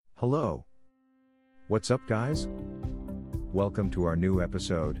Hello. What's up, guys? Welcome to our new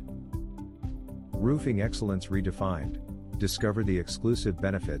episode. Roofing Excellence Redefined. Discover the exclusive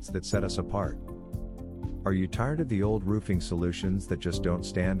benefits that set us apart. Are you tired of the old roofing solutions that just don't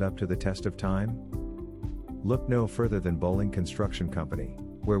stand up to the test of time? Look no further than Bowling Construction Company,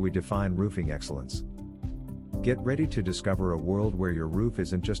 where we define roofing excellence. Get ready to discover a world where your roof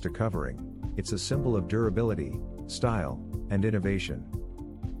isn't just a covering, it's a symbol of durability, style, and innovation.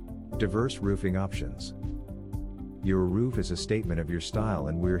 Diverse roofing options. Your roof is a statement of your style,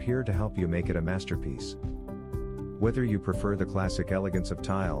 and we're here to help you make it a masterpiece. Whether you prefer the classic elegance of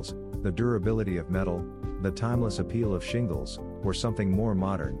tiles, the durability of metal, the timeless appeal of shingles, or something more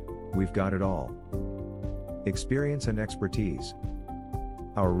modern, we've got it all. Experience and expertise.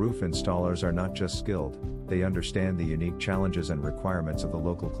 Our roof installers are not just skilled, they understand the unique challenges and requirements of the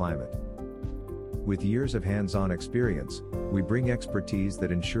local climate. With years of hands-on experience, we bring expertise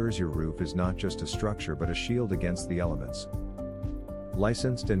that ensures your roof is not just a structure but a shield against the elements.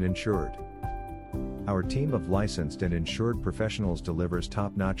 Licensed and insured. Our team of licensed and insured professionals delivers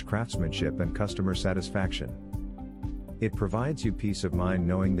top-notch craftsmanship and customer satisfaction. It provides you peace of mind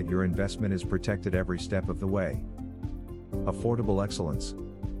knowing that your investment is protected every step of the way. Affordable excellence.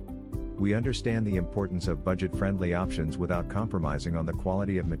 We understand the importance of budget-friendly options without compromising on the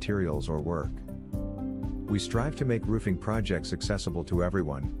quality of materials or work. We strive to make roofing projects accessible to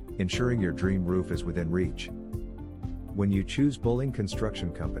everyone, ensuring your dream roof is within reach. When you choose Bowling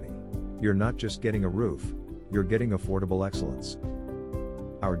Construction Company, you're not just getting a roof, you're getting affordable excellence.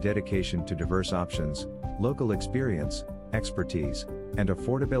 Our dedication to diverse options, local experience, expertise, and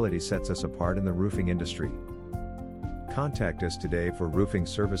affordability sets us apart in the roofing industry. Contact us today for roofing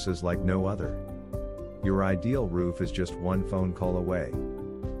services like no other. Your ideal roof is just one phone call away.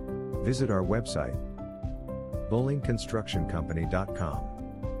 Visit our website, bowlingconstructioncompany.com.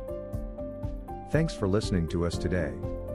 Thanks for listening to us today.